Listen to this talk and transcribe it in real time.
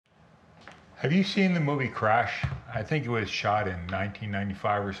Have you seen the movie Crash? I think it was shot in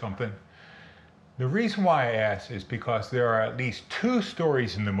 1995 or something. The reason why I ask is because there are at least two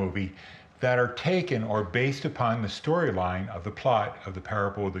stories in the movie that are taken or based upon the storyline of the plot of the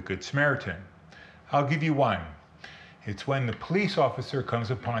parable of the Good Samaritan. I'll give you one. It's when the police officer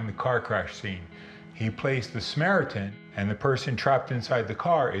comes upon the car crash scene. He plays the Samaritan, and the person trapped inside the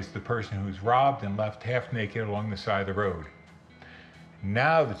car is the person who's robbed and left half naked along the side of the road.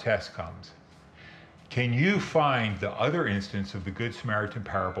 Now the test comes. Can you find the other instance of the Good Samaritan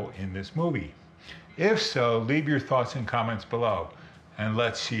parable in this movie? If so, leave your thoughts and comments below, and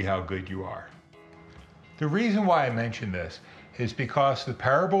let's see how good you are. The reason why I mention this is because the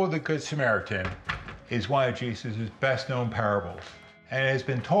parable of the Good Samaritan is one of Jesus' best known parables, and it has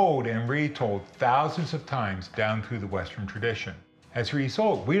been told and retold thousands of times down through the Western tradition. As a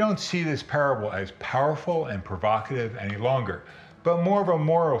result, we don't see this parable as powerful and provocative any longer, but more of a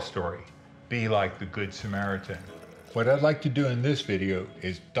moral story. Be like the Good Samaritan. What I'd like to do in this video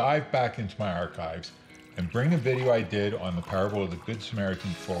is dive back into my archives and bring a video I did on the parable of the Good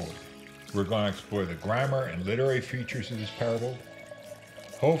Samaritan forward. We're going to explore the grammar and literary features of this parable.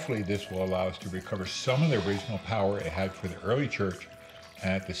 Hopefully this will allow us to recover some of the original power it had for the early church,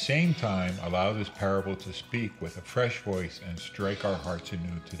 and at the same time allow this parable to speak with a fresh voice and strike our hearts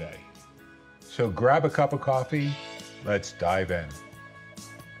anew today. So grab a cup of coffee, let's dive in.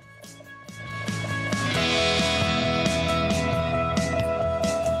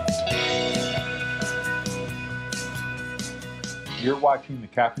 You're watching the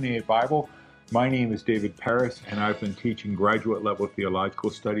Caffeinated Bible. My name is David Paris, and I've been teaching graduate level theological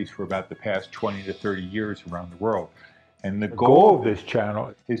studies for about the past 20 to 30 years around the world. And the goal of this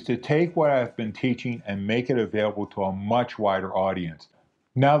channel is to take what I've been teaching and make it available to a much wider audience.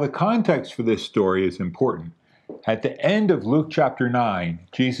 Now, the context for this story is important. At the end of Luke chapter 9,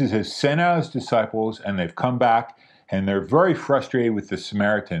 Jesus has sent out his disciples, and they've come back, and they're very frustrated with the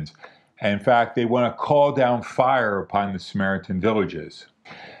Samaritans. In fact, they want to call down fire upon the Samaritan villages.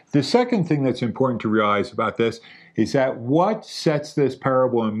 The second thing that's important to realize about this is that what sets this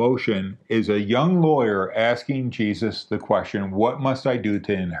parable in motion is a young lawyer asking Jesus the question, what must I do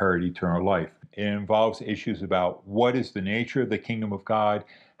to inherit eternal life? It involves issues about what is the nature of the kingdom of God?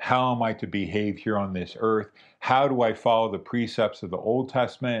 How am I to behave here on this earth? How do I follow the precepts of the Old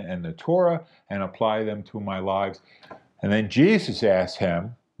Testament and the Torah and apply them to my lives? And then Jesus asks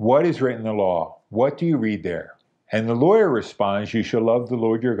him, what is written in the law? What do you read there? And the lawyer responds, you shall love the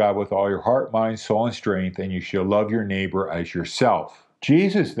Lord your God with all your heart, mind, soul, and strength, and you shall love your neighbor as yourself.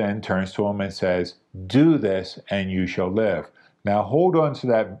 Jesus then turns to him and says, do this and you shall live. Now hold on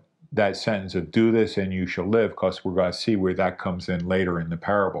to that sentence of do this and you shall live, because we're going to see where that comes in later in the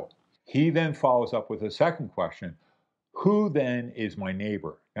parable. He then follows up with a second question. Who then is my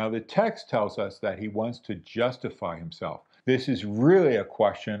neighbor? Now the text tells us that he wants to justify himself. This is really a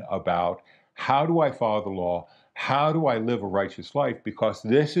question about how do I follow the law? How do I live a righteous life? Because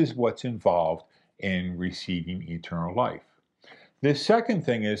this is what's involved in receiving eternal life. The second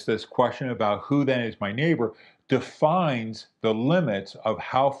thing is this question about who then is my neighbor defines the limits of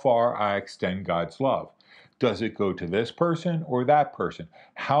how far I extend God's love. Does it go to this person or that person?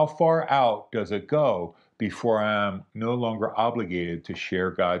 How far out does it go before I am no longer obligated to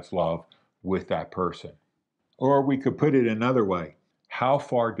share God's love with that person? Or we could put it another way. How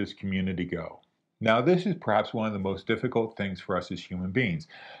far does community go? Now, this is perhaps one of the most difficult things for us as human beings,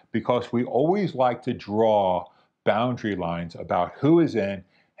 because we always like to draw boundary lines about who is in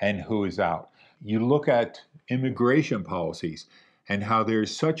and who is out. You look at immigration policies and how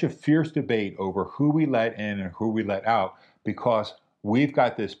there's such a fierce debate over who we let in and who we let out, because we've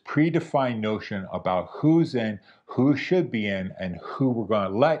got this predefined notion about who's in, who should be in, and who we're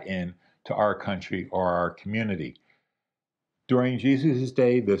going to let in to our country or our community. During Jesus'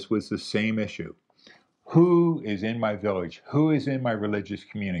 day, this was the same issue. Who is in my village? Who is in my religious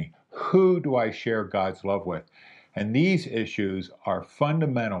community? Who do I share God's love with? And these issues are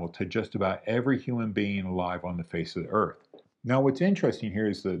fundamental to just about every human being alive on the face of the earth. Now, what's interesting here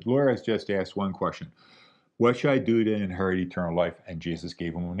is the lawyer has just asked one question. What should I do to inherit eternal life? And Jesus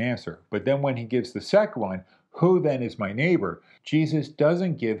gave him an answer. But then when he gives the second one, who then is my neighbor? Jesus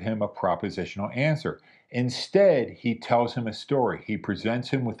doesn't give him a propositional answer. Instead, he tells him a story. He presents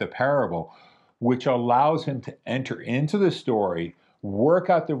him with a parable, which allows him to enter into the story, work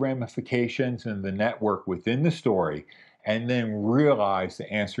out the ramifications and the network within the story, and then realize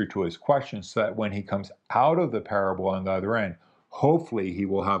the answer to his question, so that when he comes out of the parable on the other end, hopefully he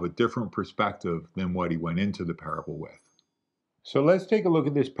will have a different perspective than what he went into the parable with. So let's take a look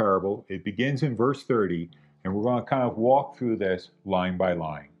at this parable. It begins in verse 30, and we're going to kind of walk through this line by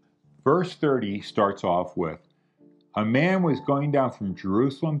line. Verse 30 starts off with, "A man was going down from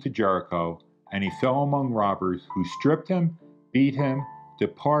Jerusalem to Jericho, and he fell among robbers who stripped him, beat him,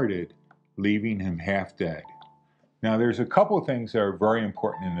 departed, leaving him half dead." Now there's a couple of things that are very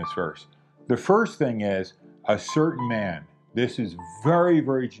important in this verse. The first thing is a certain man. This is very,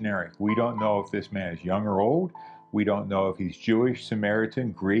 very generic. We don't know if this man is young or old. We don't know if he's Jewish,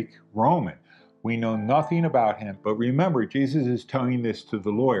 Samaritan, Greek, Roman. We know nothing about him. But remember, Jesus is telling this to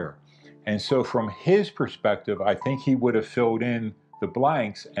the lawyer. And so from his perspective, I think he would have filled in the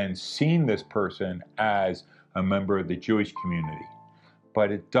blanks and seen this person as a member of the Jewish community.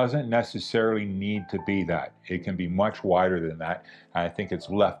 But it doesn't necessarily need to be that. It can be much wider than that. And I think it's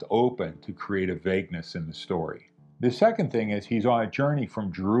left open to create a vagueness in the story. The second thing is he's on a journey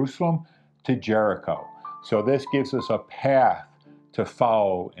from Jerusalem to Jericho. So this gives us a path to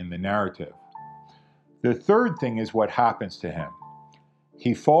follow in the narrative. The third thing is what happens to him.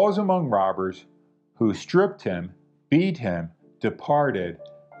 He falls among robbers who stripped him, beat him, departed,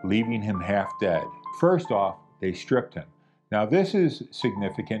 leaving him half dead. First off, they stripped him. Now this is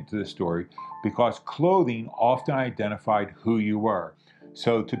significant to the story because clothing often identified who you were.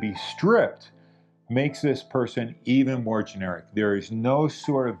 So to be stripped makes this person even more generic. There is no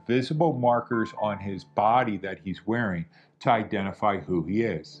sort of visible markers on his body that he's wearing to identify who he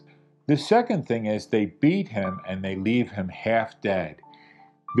is. The second thing is they beat him and they leave him half dead.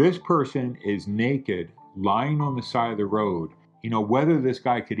 This person is naked, lying on the side of the road. You know, whether this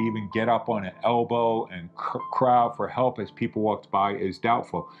guy could even get up on an elbow and cry out for help as people walked by is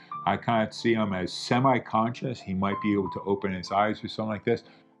doubtful. I kind of see him as semi-conscious. He might be able to open his eyes or something like this.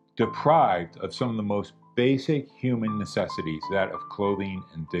 Deprived of some of the most basic human necessities, that of clothing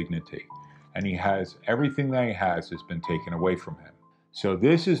and dignity. And he has, everything that he has been taken away from him. So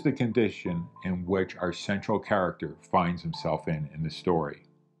this is the condition in which our central character finds himself in the story.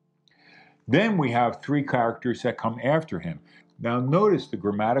 Then we have three characters that come after him. Now notice the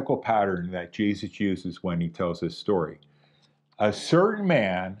grammatical pattern that Jesus uses when he tells this story. A certain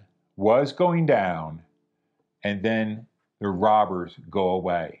man was going down, and then the robbers go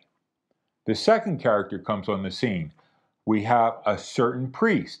away. The second character comes on the scene. We have a certain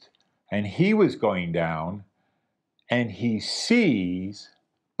priest, and he was going down, and he sees,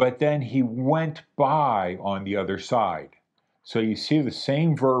 but then he went by on the other side. So you see the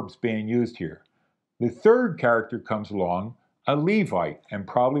same verbs being used here. The third character comes along, a Levite, and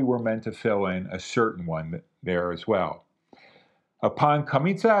probably we're meant to fill in a certain one there as well. Upon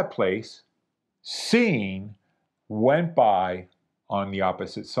coming to that place, seeing, went by on the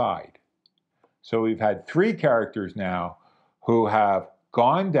opposite side. So we've had three characters now who have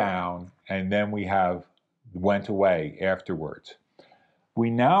gone down, and then we have went away afterwards. We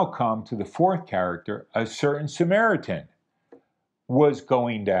now come to the fourth character, a certain Samaritan was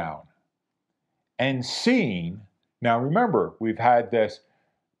going down and seeing. Now remember, we've had this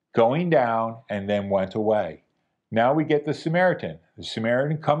going down and then went away. Now we get the Samaritan. The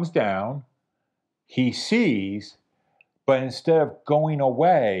Samaritan comes down, he sees, but instead of going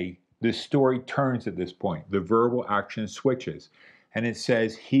away, the story turns at this point. The verbal action switches, and it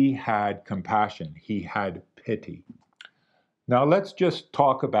says he had compassion, he had pity. Now let's just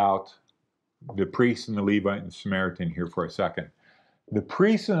talk about the priest and the Levite and the Samaritan here for a second. The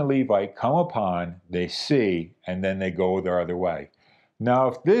priest and the Levite come upon, they see, and then they go their other way. Now,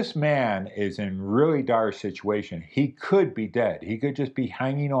 if this man is in really dire situation, he could be dead. He could just be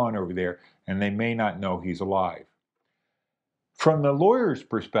hanging on over there, and they may not know he's alive. From the lawyer's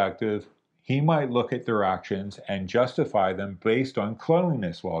perspective, he might look at their actions and justify them based on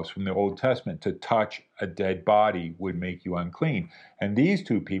cleanliness laws from the Old Testament. To touch a dead body would make you unclean. And these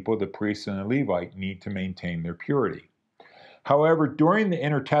two people, the priest and the Levite, need to maintain their purity. However, during the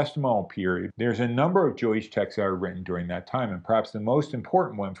intertestamental period, there's a number of Jewish texts that are written during that time, and perhaps the most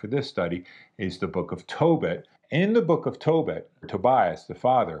important one for this study is the book of Tobit. In the book of Tobit, Tobias, the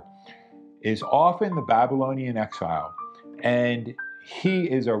father, is often the Babylonian exile, and he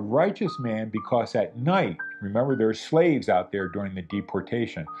is a righteous man because at night, remember there's slaves out there during the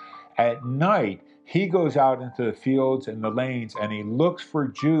deportation, at night he goes out into the fields and the lanes and he looks for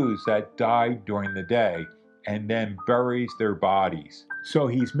Jews that died during the day and then buries their bodies. So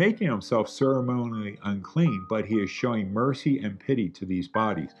he's making himself ceremonially unclean, but he is showing mercy and pity to these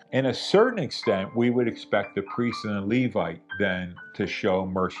bodies. In a certain extent, we would expect the priest and the Levite then to show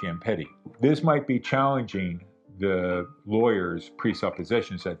mercy and pity. This might be challenging the lawyer's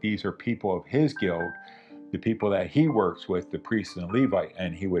presuppositions that these are people of his guild, the people that he works with, the priest and the Levite,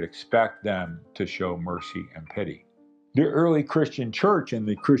 and he would expect them to show mercy and pity. The early Christian church and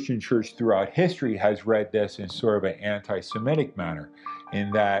the Christian church throughout history has read this in sort of an anti-Semitic manner, in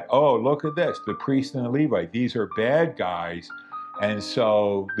that, oh, look at this, the priest and the Levite, these are bad guys, and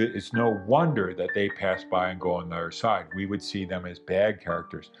so it's no wonder that they pass by and go on the other side. We would see them as bad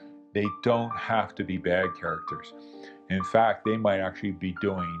characters. They don't have to be bad characters. In fact, they might actually be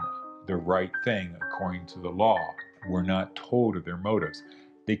doing the right thing according to the law. We're not told of their motives.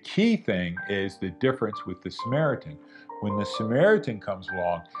 The key thing is the difference with the Samaritan. When the Samaritan comes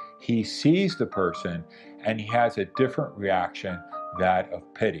along, he sees the person and he has a different reaction, that of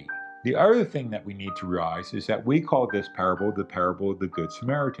pity. The other thing that we need to realize is that we call this parable the parable of the Good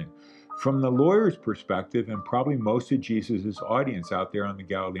Samaritan. From the lawyer's perspective, and probably most of Jesus' audience out there on the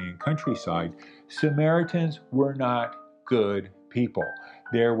Galilean countryside, Samaritans were not good people.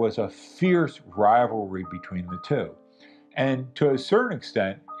 There was a fierce rivalry between the two. And to a certain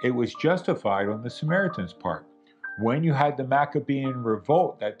extent, it was justified on the Samaritans' part. When you had the Maccabean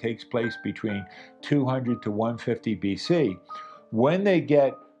revolt that takes place between 200 to 150 BC, when they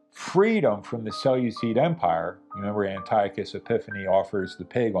get freedom from the Seleucid Empire, remember Antiochus Epiphanes offers the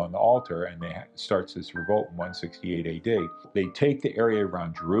pig on the altar and starts this revolt in 168 AD. They take the area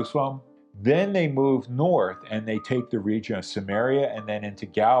around Jerusalem, then they move north and they take the region of Samaria and then into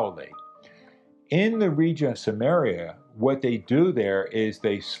Galilee. In the region of Samaria, what they do there is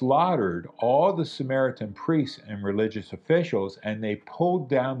they slaughtered all the Samaritan priests and religious officials, and they pulled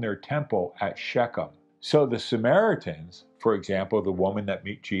down their temple at Shechem. So the Samaritans, for example, the woman that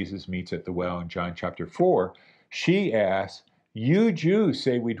Jesus meets at the well in John chapter 4, she asks, "You Jews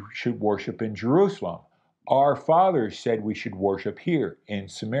say we should worship in Jerusalem. Our fathers said we should worship here in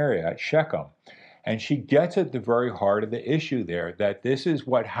Samaria at Shechem." And she gets at the very heart of the issue there, that this is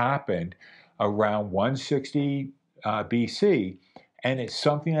what happened around 160 BC, and it's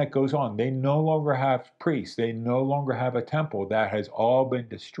something that goes on. They no longer have priests. They no longer have a temple. That has all been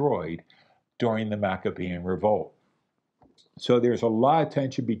destroyed during the Maccabean revolt. So there's a lot of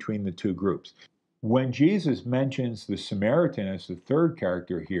tension between the two groups. When Jesus mentions the Samaritan as the third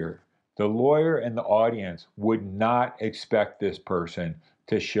character here, the lawyer and the audience would not expect this person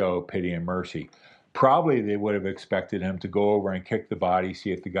to show pity and mercy. Probably they would have expected him to go over and kick the body,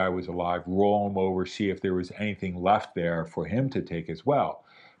 see if the guy was alive, roll him over, see if there was anything left there for him to take as well.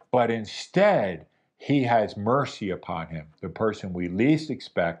 But instead, he has mercy upon him. The person we least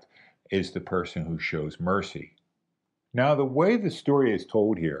expect is the person who shows mercy. Now, the way the story is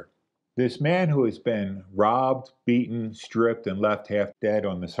told here, this man who has been robbed, beaten, stripped, and left half dead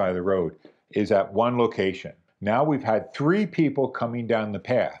on the side of the road is at one location. Now we've had three people coming down the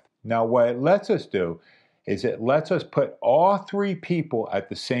path. Now what it lets us do is it lets us put all three people at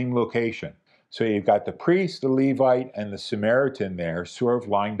the same location. So you've got the priest, the Levite, and the Samaritan there sort of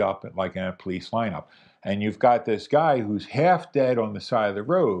lined up like in a police lineup. And you've got this guy who's half dead on the side of the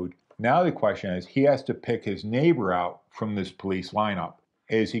road. Now the question is, he has to pick his neighbor out from this police lineup.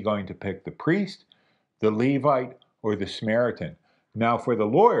 Is he going to pick the priest, the Levite, or the Samaritan? Now for the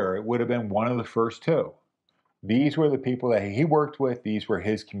lawyer, it would have been one of the first two. These were the people that he worked with. These were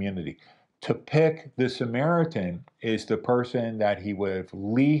his community. To pick the Samaritan is the person that he would have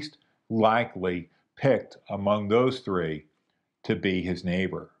least likely picked among those three to be his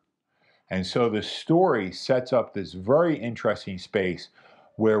neighbor. And so the story sets up this very interesting space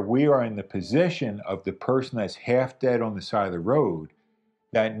where we are in the position of the person that's half dead on the side of the road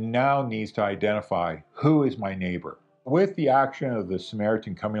that now needs to identify, who is my neighbor? With the action of the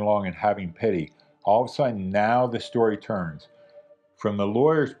Samaritan coming along and having pity, all of a sudden now the story turns. From the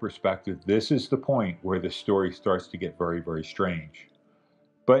lawyer's perspective, this is the point where the story starts to get very, very strange.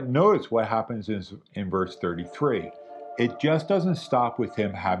 But notice what happens in verse 33. It just doesn't stop with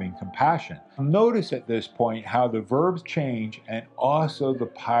him having compassion. Notice at this point how the verbs change and also the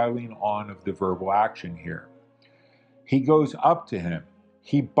piling on of the verbal action here. He goes up to him.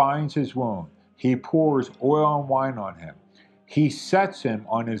 He binds his wound. He pours oil and wine on him. He sets him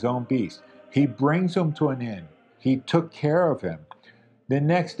on his own beast. He brings him to an inn. He took care of him. The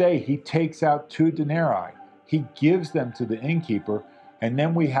next day, he takes out 2 denarii. He gives them to the innkeeper. And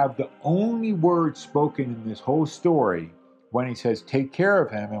then we have the only word spoken in this whole story when he says, take care of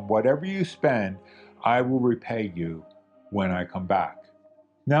him, and whatever you spend, I will repay you when I come back.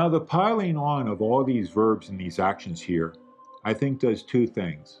 Now, the piling on of all these verbs and these actions here, I think does 2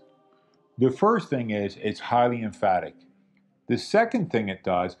 things. The first thing is it's highly emphatic. The second thing it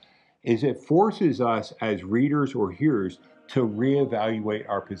does is it forces us as readers or hearers to reevaluate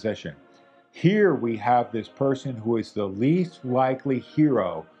our position. Here we have this person who is the least likely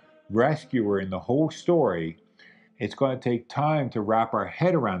hero, rescuer in the whole story. It's going to take time to wrap our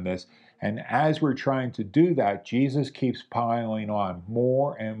head around this, And as we're trying to do that, Jesus keeps piling on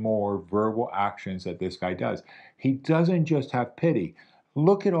more and more verbal actions that this guy does. He doesn't just have pity.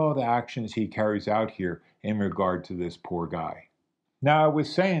 Look at all the actions he carries out here in regard to this poor guy. Now, I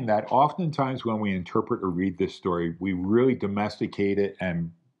was saying that oftentimes when we interpret or read this story, we really domesticate it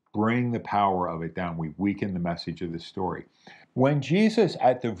and bring the power of it down. We weaken the message of the story. When Jesus,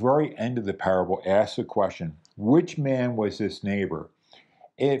 at the very end of the parable, asks the question, which man was this neighbor?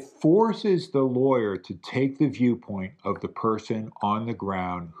 It forces the lawyer to take the viewpoint of the person on the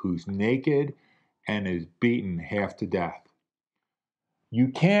ground who's naked and is beaten half to death. You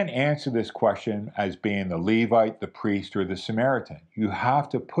can't answer this question as being the Levite, the priest, or the Samaritan. You have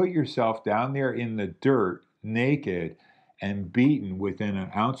to put yourself down there in the dirt, naked, and beaten within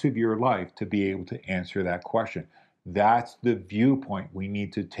an ounce of your life to be able to answer that question. That's the viewpoint we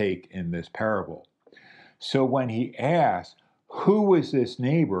need to take in this parable. So when he asks, who was this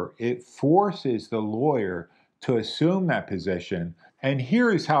neighbor? It forces the lawyer to assume that position. And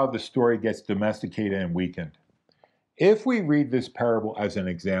here is how the story gets domesticated and weakened. If we read this parable as an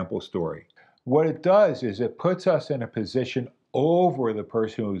example story, what it does is it puts us in a position over the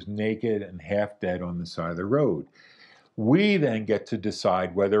person who's naked and half dead on the side of the road. We then get to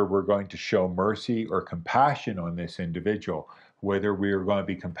decide whether we're going to show mercy or compassion on this individual, whether we are going to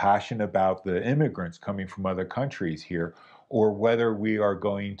be compassionate about the immigrants coming from other countries here, or whether we are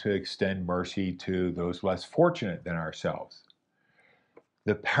going to extend mercy to those less fortunate than ourselves.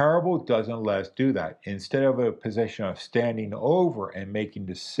 The parable doesn't let us do that. Instead of a position of standing over and making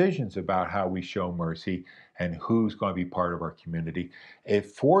decisions about how we show mercy and who's going to be part of our community, it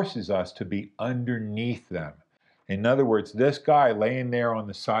forces us to be underneath them. In other words, this guy laying there on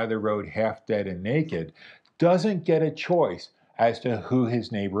the side of the road, half dead and naked, doesn't get a choice as to who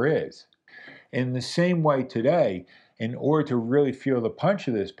his neighbor is. In the same way today, in order to really feel the punch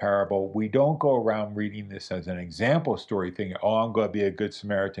of this parable, we don't go around reading this as an example story thinking, oh, I'm going to be a good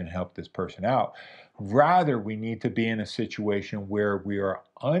Samaritan and help this person out. Rather, we need to be in a situation where we are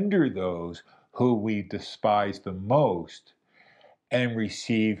under those who we despise the most and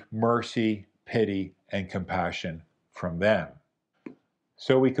receive mercy, pity, and compassion from them.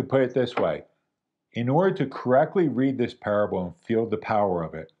 So we could put it this way. In order to correctly read this parable and feel the power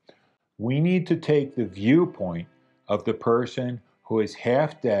of it, we need to take the viewpoint of the person who is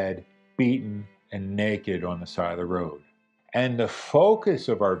half dead, beaten, and naked on the side of the road. And the focus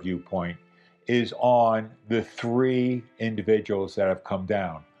of our viewpoint is on the three individuals that have come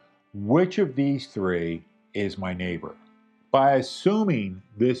down. Which of these three is my neighbor? By assuming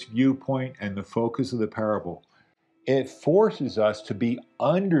this viewpoint and the focus of the parable, it forces us to be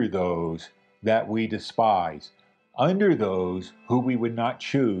under those that we despise, under those who we would not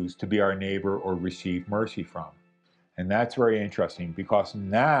choose to be our neighbor or receive mercy from. And that's very interesting because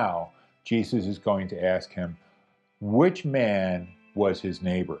now Jesus is going to ask him, which man was his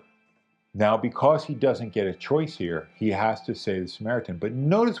neighbor? Now, because he doesn't get a choice here, he has to say the Samaritan. But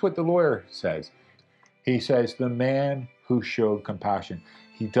notice what the lawyer says. He says, the man who showed compassion.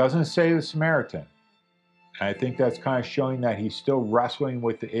 He doesn't say the Samaritan. And I think that's kind of showing that he's still wrestling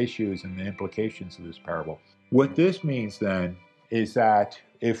with the issues and the implications of this parable. What this means then is that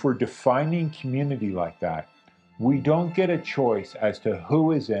if we're defining community like that, we don't get a choice as to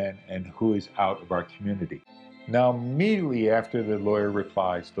who is in and who is out of our community. Now, immediately after the lawyer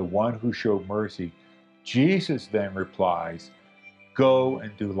replies, the one who showed mercy, Jesus then replies, go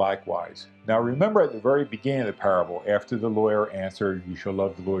and do likewise. Now, remember at the very beginning of the parable, after the lawyer answered, you shall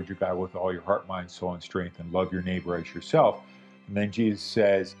love the Lord your God with all your heart, mind, soul, and strength, and love your neighbor as yourself. And then Jesus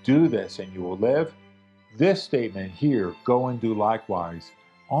says, do this and you will live. This statement here, go and do likewise,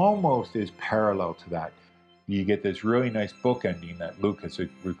 almost is parallel to that. You get this really nice book ending that Luke has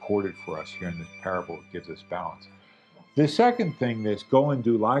recorded for us here in this parable. It gives us balance. The second thing, this go and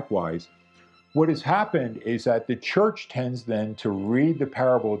do likewise, what has happened is that the church tends then to read the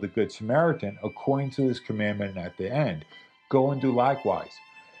parable of the Good Samaritan according to this commandment at the end. Go and do likewise.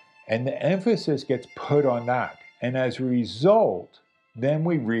 And the emphasis gets put on that. And as a result, then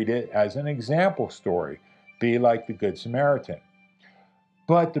we read it as an example story. Be like the Good Samaritan.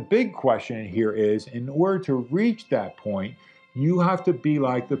 But the big question here is, in order to reach that point, you have to be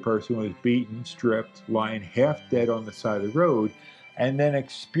like the person who was beaten, stripped, lying half dead on the side of the road, and then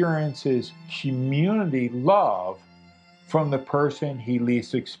experiences community love from the person he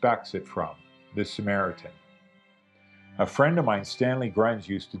least expects it from, the Samaritan. A friend of mine, Stanley Gruns,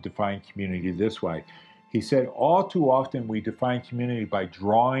 used to define community this way. He said, all too often we define community by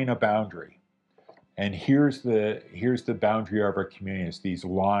drawing a boundary. And here's the boundary of our community. It's these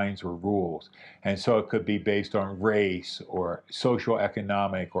lines or rules. And so it could be based on race or social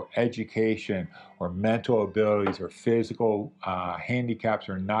economic or education or mental abilities or physical handicaps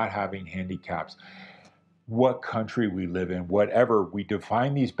or not having handicaps. What country we live in, whatever, we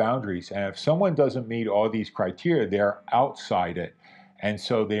define these boundaries. And if someone doesn't meet all these criteria, they're outside it. And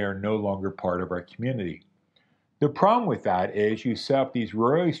so they are no longer part of our community. The problem with that is you set up these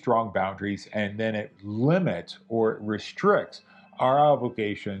really strong boundaries and then it limits or it restricts our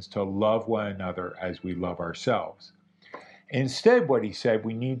obligations to love one another as we love ourselves. Instead, what he said,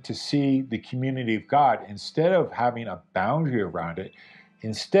 we need to see the community of God, instead of having a boundary around it,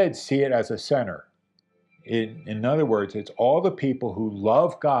 instead see it as a center. In other words, it's all the people who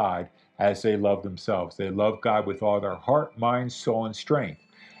love God as they love themselves. They love God with all their heart, mind, soul, and strength.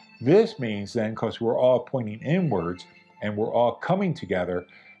 This means then, because we're all pointing inwards and we're all coming together,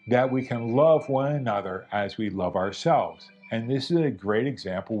 that we can love one another as we love ourselves. And this is a great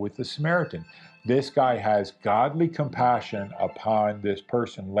example with the Samaritan. This guy has godly compassion upon this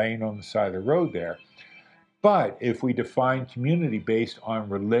person laying on the side of the road there. But if we define community based on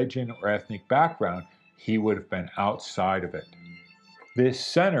religion or ethnic background, he would have been outside of it. This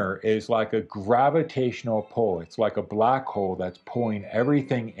center is like a gravitational pull. It's like a black hole that's pulling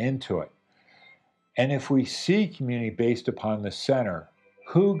everything into it. And if we see community based upon the center,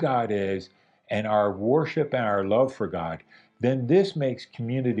 who God is, and our worship and our love for God, then this makes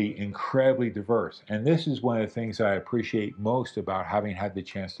community incredibly diverse. And this is one of the things I appreciate most about having had the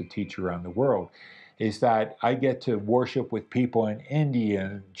chance to teach around the world, is that I get to worship with people in India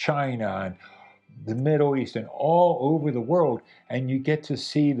and China and the Middle East and all over the world, and you get to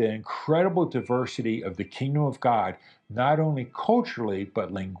see the incredible diversity of the kingdom of God, not only culturally,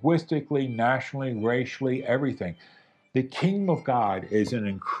 but linguistically, nationally, racially, everything. The kingdom of God is an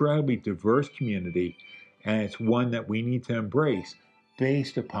incredibly diverse community, and it's one that we need to embrace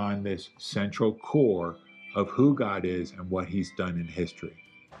based upon this central core of who God is and what he's done in history.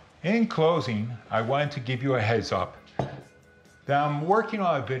 In closing, I wanted to give you a heads up. Now, I'm working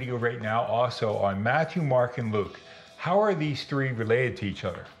on a video right now also on Matthew, Mark, and Luke. How are these three related to each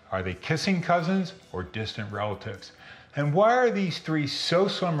other? Are they kissing cousins or distant relatives? And why are these three so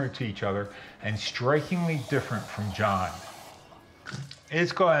similar to each other and strikingly different from John?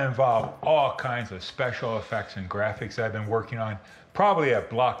 It's going to involve all kinds of special effects and graphics I've been working on, probably a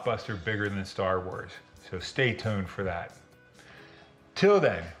blockbuster bigger than Star Wars. So stay tuned for that. Till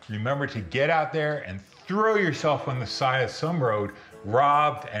then, remember to get out there and throw yourself on the side of some road,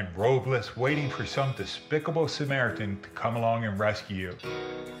 robbed and robeless, waiting for some despicable Samaritan to come along and rescue you.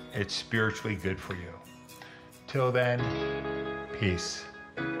 It's spiritually good for you. Till then, peace.